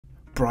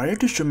Prior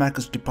to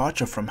Schumacher's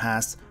departure from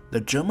Haas,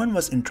 the German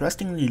was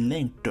interestingly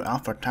linked to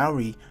Alpha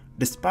Tauri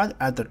despite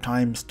at the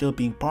time still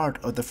being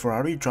part of the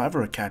Ferrari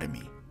driver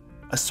academy.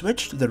 A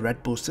switch to the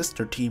Red Bull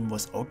sister team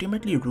was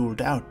ultimately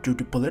ruled out due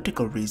to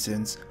political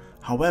reasons.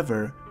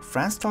 However,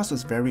 Franz Tost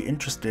was very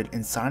interested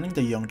in signing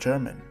the young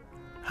German.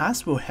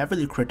 Haas were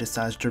heavily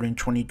criticized during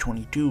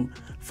 2022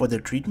 for their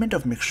treatment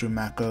of Mick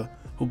Schumacher,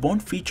 who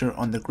won't feature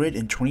on the grid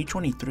in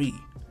 2023.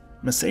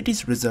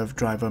 Mercedes reserve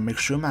driver Mick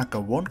Schumacher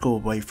won't go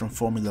away from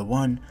Formula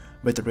 1,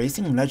 with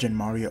racing legend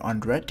Mario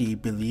Andretti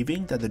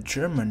believing that the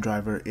German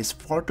driver is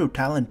far too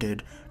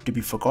talented to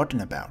be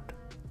forgotten about.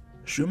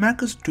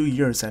 Schumacher's 2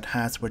 years at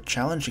Haas were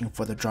challenging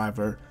for the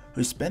driver,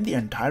 who spent the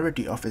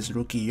entirety of his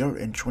rookie year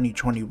in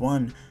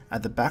 2021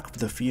 at the back of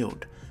the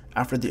field,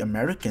 after the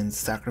Americans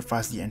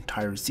sacrificed the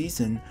entire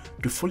season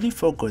to fully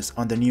focus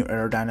on the new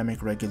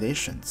aerodynamic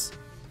regulations.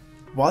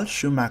 While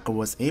Schumacher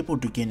was able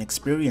to gain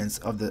experience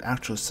of the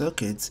actual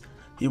circuits,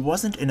 he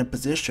wasn't in a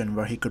position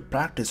where he could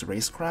practice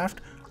racecraft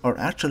or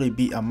actually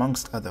be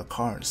amongst other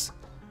cars.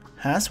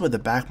 Haas were the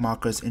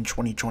backmarkers in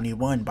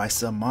 2021 by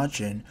some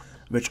margin,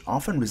 which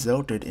often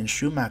resulted in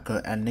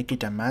Schumacher and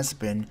Nikita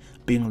Mazepin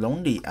being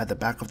lonely at the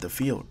back of the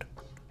field.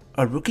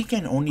 A rookie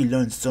can only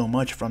learn so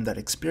much from that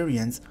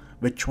experience,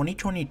 with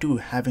 2022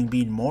 having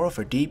been more of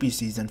a debut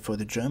season for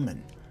the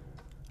German.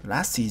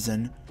 Last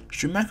season,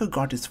 Schumacher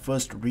got his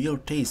first real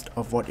taste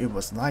of what it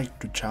was like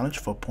to challenge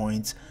for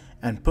points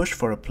and push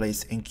for a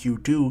place in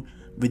Q2,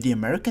 with the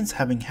Americans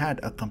having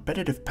had a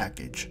competitive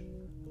package.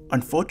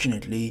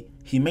 Unfortunately,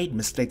 he made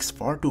mistakes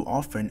far too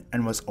often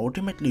and was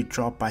ultimately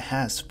dropped by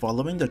Haas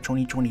following the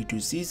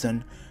 2022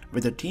 season,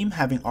 with the team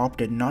having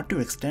opted not to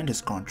extend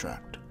his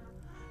contract.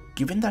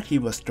 Given that he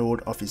was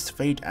told of his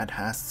fate at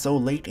Haas so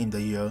late in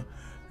the year,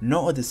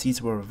 no other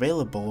seats were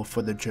available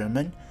for the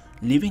German,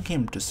 leaving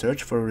him to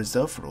search for a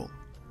reserve role.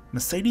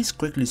 Mercedes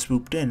quickly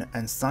swooped in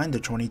and signed the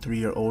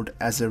 23-year-old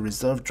as a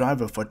reserve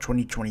driver for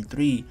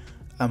 2023,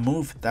 a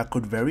move that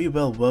could very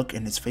well work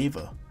in his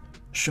favor.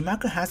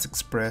 Schumacher has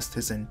expressed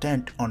his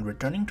intent on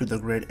returning to the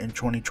grid in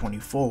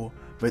 2024,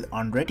 with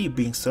Andretti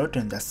being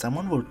certain that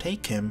someone will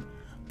take him,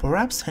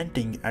 perhaps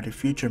hinting at a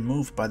future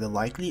move by the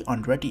likely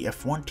Andretti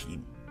F1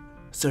 team.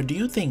 So do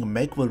you think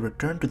Mick will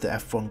return to the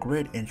F1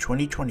 grid in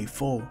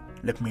 2024?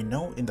 Let me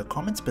know in the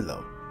comments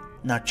below.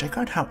 Now check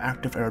out how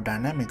active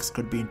aerodynamics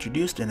could be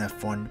introduced in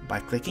F1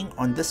 by clicking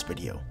on this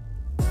video.